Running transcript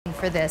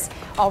for this.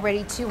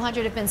 Already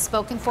 200 have been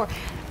spoken for.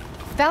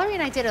 Valerie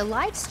and I did a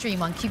live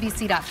stream on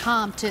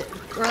QVC.com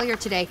earlier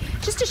today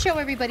just to show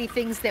everybody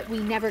things that we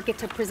never get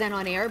to present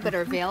on air but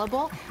are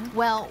available.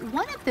 Well,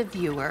 one of the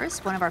viewers,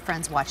 one of our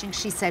friends watching,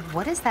 she said,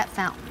 "What is that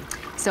fountain?"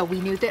 So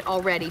we knew that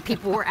already.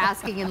 People were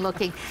asking and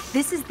looking.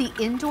 This is the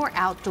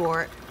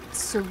indoor-outdoor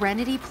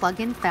Serenity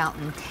plug-in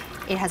fountain.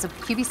 It has a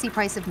QVC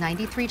price of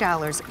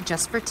 $93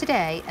 just for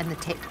today, and the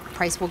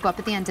price will go up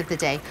at the end of the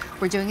day.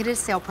 We're doing it at a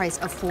sale price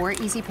of 4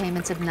 easy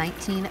payments of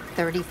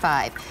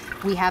 $19.35.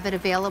 We have it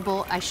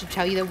available. I should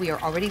tell you that we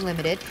are already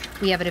limited.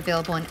 We have it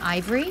available in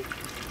ivory,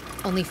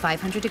 only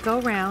 500 to go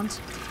around.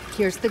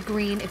 Here's the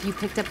green. If you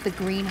picked up the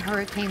green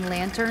hurricane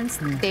lanterns,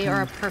 they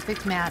are a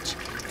perfect match.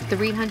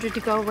 300 to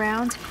go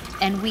around,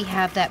 and we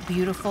have that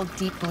beautiful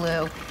deep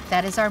blue.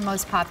 That is our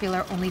most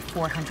popular, only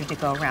 400 to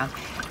go around.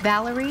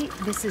 Valerie,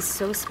 this is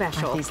so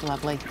special. Aren't these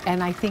lovely?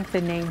 And I think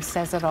the name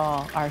says it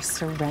all, our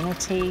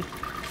Serenity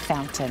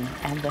fountain,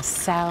 and the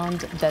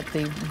sound that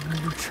the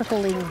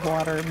trickling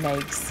water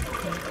makes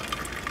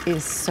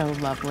is so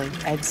lovely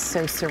and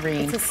so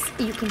serene.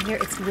 You can hear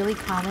it's really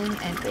calming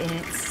and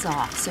it's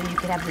soft, so you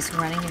could have this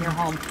running in your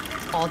home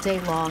all day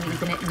long,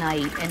 even at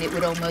night, and it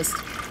would almost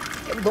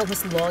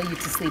lull you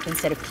to sleep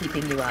instead of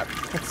keeping you up.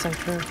 It's so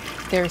true.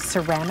 They're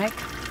ceramic.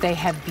 They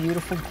have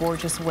beautiful,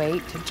 gorgeous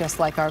weight, just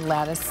like our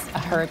lattice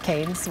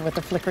hurricanes with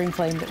the flickering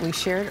flame that we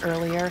shared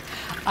earlier.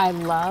 I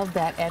love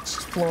that etched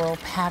floral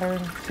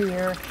pattern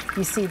here.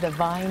 You see the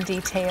vine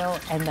detail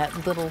and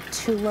that little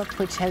tulip,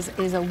 which is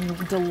a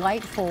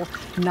delightful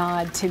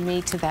nod to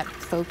me to that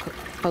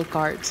folk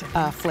art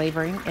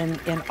flavoring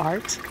in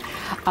art.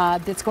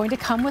 That's going to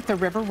come with the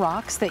river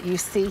rocks that you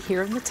see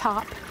here in the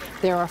top.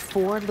 There are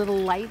 4 little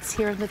lights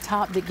here in the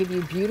top that give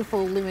you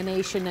beautiful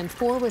illumination, and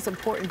 4 was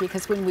important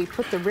because when we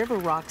put the river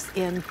rocks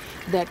in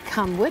that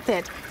come with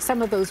it,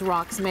 some of those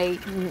rocks may,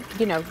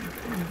 you know,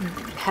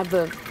 have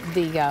the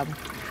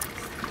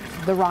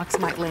rocks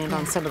might land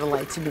on some of the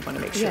lights, and we want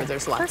to make sure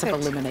there's lots of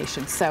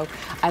illumination. So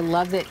I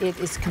love that it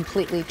is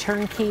completely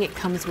turnkey. It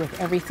comes with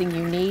everything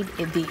you need.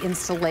 The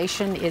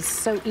installation is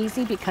so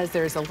easy because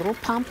there's a little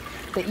pump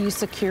that you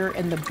secure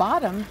in the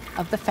bottom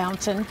of the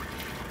fountain,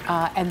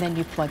 and then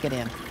you plug it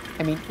in.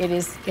 I mean, it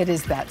is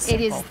that simple.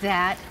 It is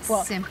that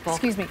simple.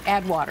 Excuse me,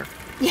 add water.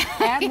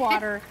 Add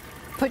water,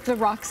 put the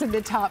rocks in the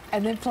top,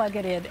 and then plug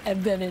it in,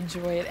 and then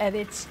enjoy it. And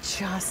it's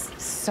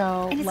just so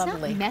lovely. And it's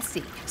not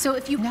messy. So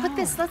if you put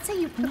this, let's say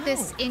you put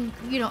this in,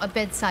 you know, a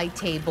bedside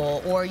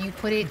table, or you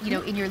put it, you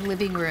know, in your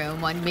living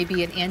room on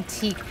maybe an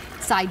antique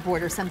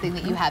sideboard or something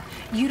that you have,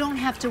 you don't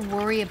have to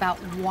worry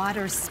about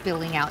water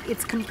spilling out.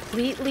 It's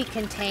completely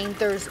contained.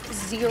 There's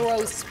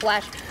zero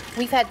splash.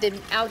 We've had them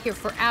out here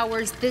for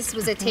hours. This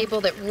was a table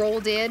that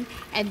rolled in,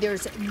 and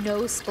there's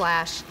no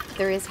splash.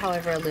 There is,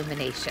 however,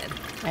 illumination.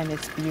 And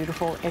it's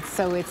beautiful.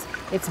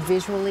 It's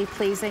visually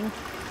pleasing.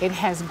 It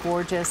has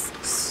gorgeous,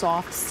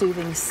 soft,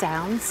 soothing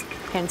sounds,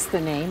 hence the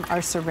name,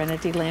 our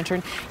Serenity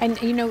Lantern. And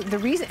you know, the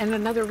reason, and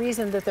another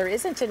reason that there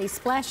isn't any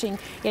splashing,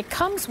 it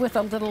comes with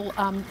a little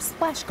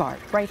splash guard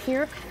right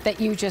here that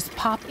you just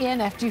pop in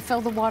after you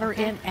fill the water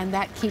in, and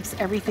that keeps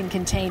everything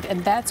contained.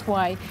 And that's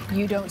why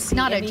you don't see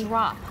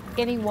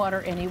any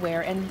water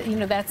anywhere. And you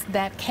know,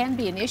 that can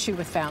be an issue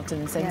with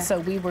fountains, and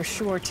so we were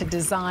sure to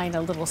design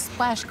a little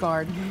splash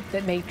guard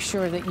that makes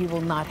sure that you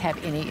will not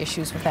have any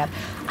issues with that.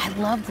 I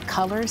love the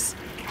colors,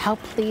 how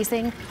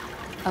pleasing.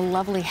 A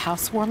lovely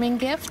housewarming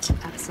gift.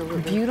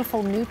 Absolutely.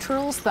 Beautiful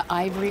neutrals, the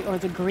ivory or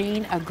the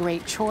green, a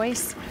great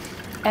choice.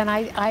 And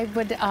I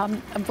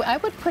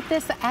would put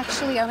this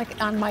actually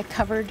on my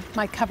covered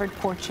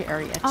porch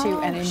area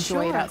too, and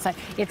enjoy it outside.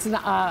 It's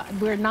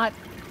we're not.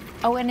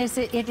 Oh, and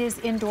it is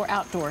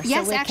indoor-outdoor.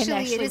 Yes, so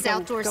actually, it is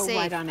outdoor safe. safe.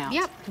 Right on out.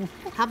 Yep.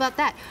 How about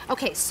that?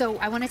 Okay, so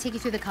I want to take you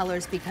through the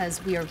colors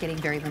because we are getting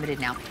very limited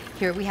now.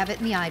 Here we have it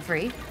in the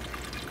ivory.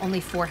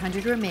 Only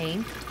 400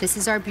 remain. This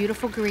is our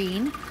beautiful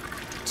green.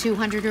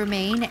 200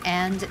 remain,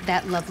 and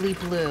that lovely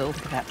blue.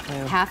 Look at that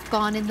blue. Half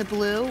gone in the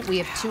blue. We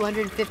have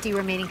 250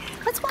 remaining.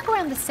 Let's walk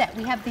around the set.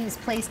 We have these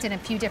placed in a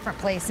few different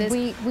places.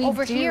 We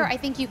Over do. here, I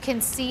think you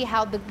can see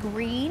how the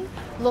green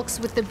looks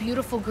with the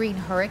beautiful green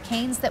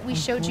hurricanes that we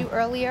showed you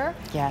earlier.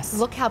 Yes.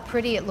 Look how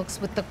pretty it looks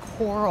with the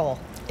coral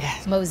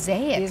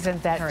mosaic.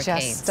 Isn't that hurricanes.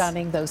 just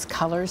stunning, those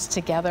colors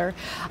together?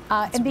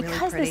 And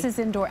because really this is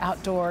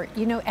indoor-outdoor,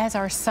 you know, as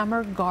our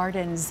summer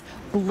gardens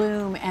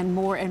bloom and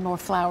more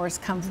flowers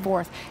come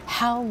forth,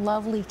 how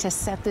lovely to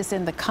set this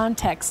in the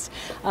context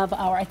of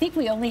I think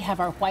we only have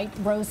our white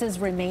roses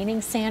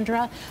remaining,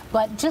 Sandra,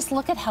 but just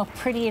look at how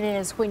pretty it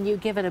is when you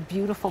give it a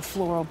beautiful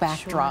floral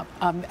backdrop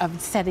of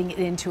setting it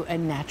into a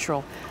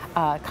natural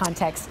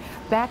context.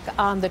 Back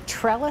on the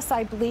trellis,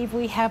 I believe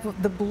we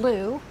have the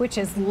blue, which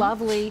is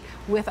lovely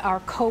with our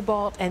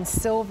cobalt and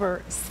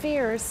silver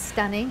spheres.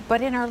 Stunning.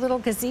 But in our little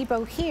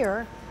gazebo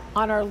here,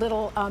 on our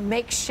little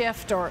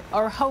makeshift or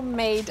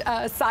homemade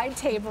side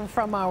table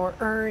from our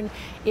urn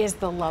is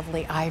the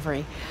lovely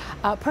ivory.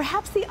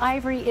 Perhaps the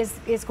ivory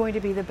is going to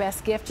be the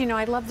best gift. You know,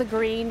 I love the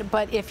green,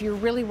 but if you're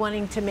really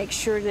wanting to make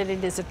sure that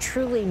it is a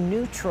truly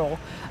neutral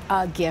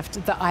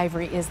gift, the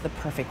ivory is the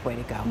perfect way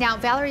to go. Now,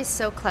 Valerie's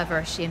so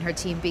clever, she and her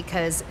team,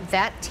 because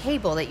that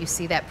table that you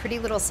see, that pretty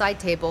little side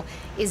table,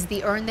 is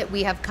the urn that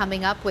we have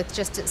coming up with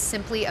just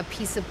simply a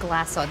piece of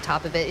glass on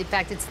top of it. In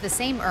fact, it's the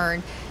same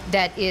urn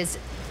that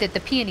the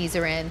peonies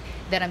are in,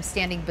 that I'm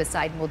standing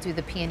beside, and we'll do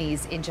the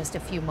peonies in just a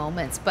few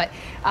moments. But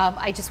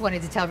I just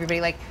wanted to tell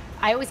everybody, like,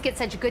 I always get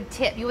such a good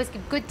tip. You always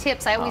get good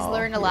tips. I always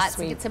learn a lot,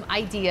 to get some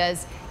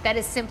ideas. That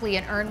is simply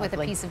an urn with a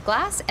piece of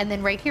glass. And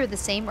then right here, the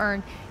same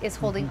urn is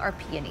holding our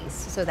peonies.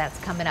 So that's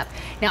coming up.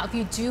 Now, if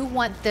you do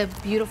want the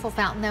beautiful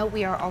fountain, though,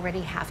 we are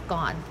already half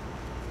gone.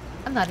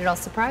 I'm not at all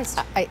surprised.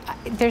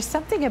 There's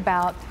something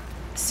about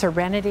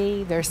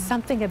Serenity, there's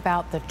something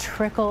about the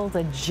trickle,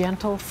 the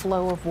gentle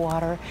flow of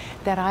water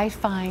that I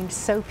find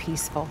so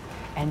peaceful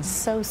and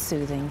so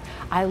soothing.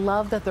 I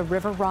love that the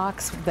river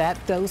rocks,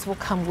 those will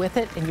come with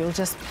it, and you'll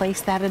just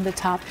place that in the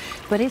top.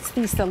 But it's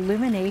this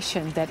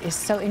illumination that is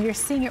so, and you're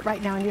seeing it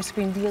right now on your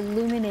screen, the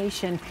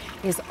illumination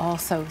is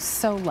also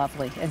so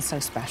lovely and so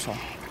special.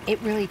 It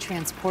really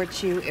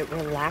transports you, it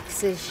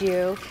relaxes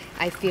you.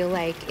 I feel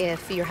like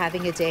if you're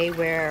having a day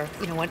where,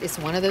 you know what, it's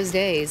one of those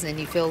days and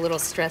you feel a little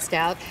stressed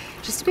out,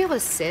 just to be able to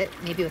sit,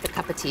 maybe with a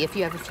cup of tea if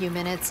you have a few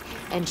minutes,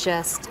 and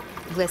just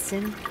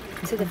listen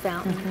to the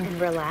fountain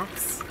and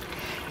relax.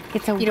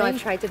 It's a you know,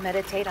 I've tried to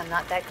meditate. I'm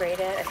not that great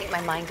at it. I think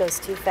my mind goes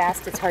too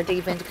fast. It's hard to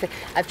even,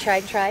 I've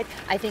tried.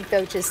 I think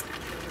though,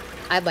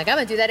 I'm like, I'm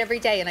gonna do that every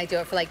day, and I do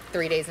it for like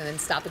 3 days and then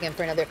stop again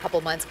for another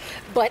couple months.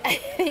 But I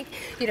think,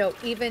 you know,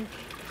 even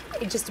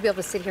just to be able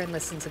to sit here and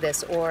listen to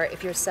this, or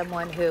if you're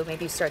someone who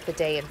maybe you start the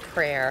day in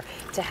prayer,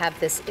 to have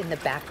this in the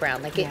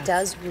background, like it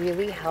does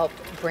really help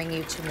bring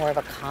you to more of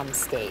a calm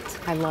state.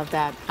 I love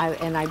that,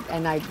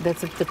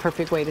 that's the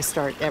perfect way to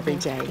start every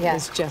day.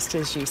 Is just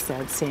as you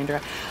said,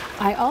 Sandra.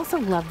 I also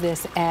love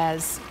this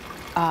as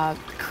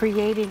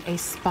creating a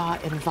spa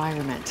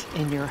environment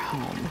in your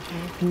home.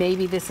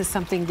 Maybe this is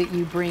something that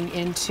you bring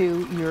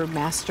into your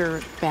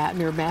master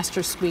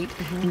suite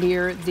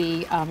near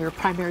the your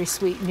primary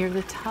suite near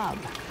the tub.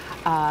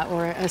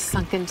 Or a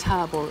sunken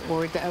tub,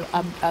 or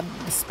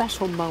a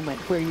special moment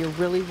where you're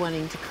really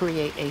wanting to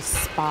create a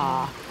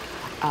spa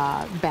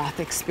bath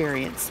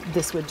experience.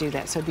 This would do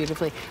that so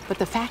beautifully. But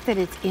the fact that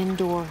it's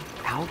indoor,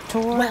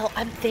 outdoor, well,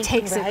 I'm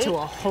thinking, takes it to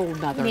a whole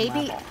nother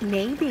level.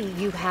 Maybe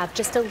you have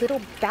just a little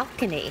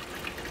balcony.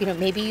 You know,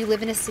 maybe you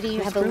live in a city,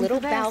 you have a little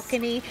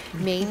balcony.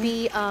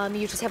 Maybe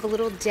you just have a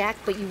little deck,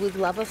 but you would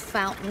love a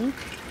fountain.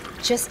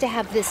 Just to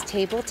have this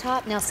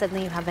tabletop, now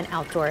suddenly you have an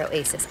outdoor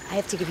oasis. I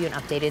have to give you an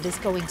update. It is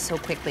going so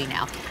quickly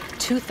now.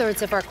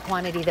 2/3 of our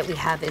quantity that we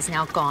have is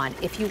now gone.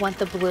 If you want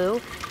the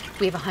blue,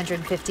 we have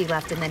 150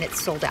 left, and then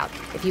it's sold out.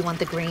 If you want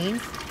the green,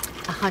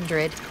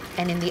 100,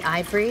 and in the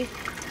ivory,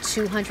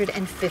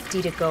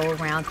 250 to go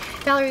around.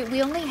 Valerie,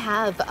 we only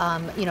have,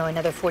 you know,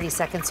 another 40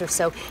 seconds or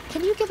so.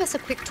 Can you give us a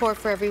quick tour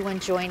for everyone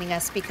joining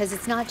us? Because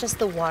it's not just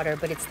the water,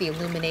 but it's the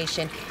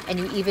illumination, and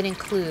you even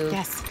include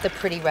the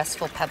pretty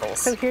restful pebbles.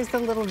 So here's the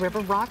little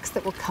river rocks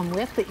that will come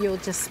with, that you'll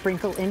just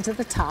sprinkle into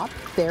the top.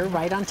 They're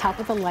right on top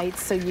of the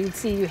lights, so you'd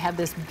see you have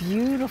this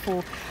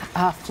beautiful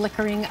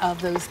flickering of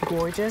those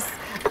gorgeous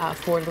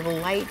 4 little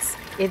lights.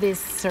 It is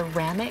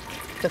ceramic.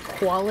 The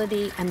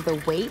quality and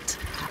the weight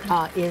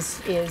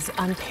is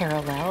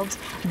unparalleled.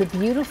 The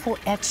beautiful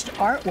etched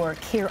artwork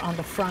here on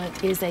the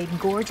front is a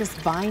gorgeous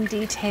vine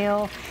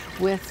detail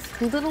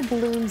with little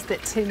balloons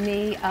that, to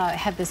me,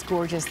 have this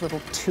gorgeous little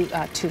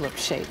tulip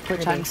shape,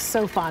 which I'm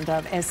so fond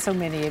of, as so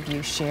many of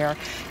you share.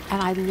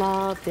 And I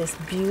love this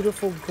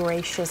beautiful,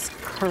 gracious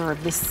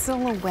curve. The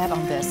silhouette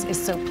on this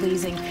is so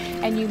pleasing.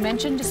 And you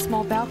mentioned a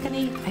small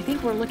balcony. I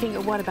think we're looking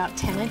at, what, about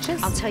 10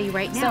 inches? I'll tell you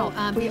right now.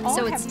 So we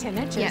all have 10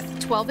 inches. Yeah,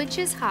 12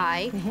 inches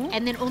high,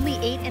 and then only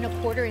 8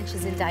 1/4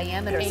 inches in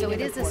diameter. So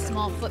it is a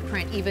small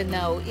footprint, even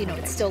though, you know,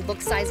 it still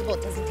looks sizable.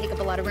 It doesn't take up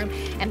a lot of room.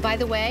 And by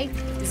the way,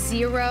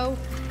 0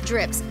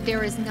 drips.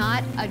 There is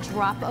not a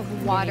drop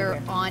of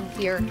water on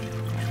here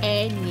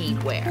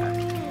anywhere.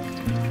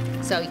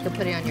 So you can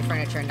put it on your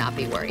furniture and not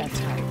be worried.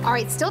 That's right. All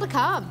right, still to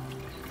come.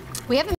 We haven't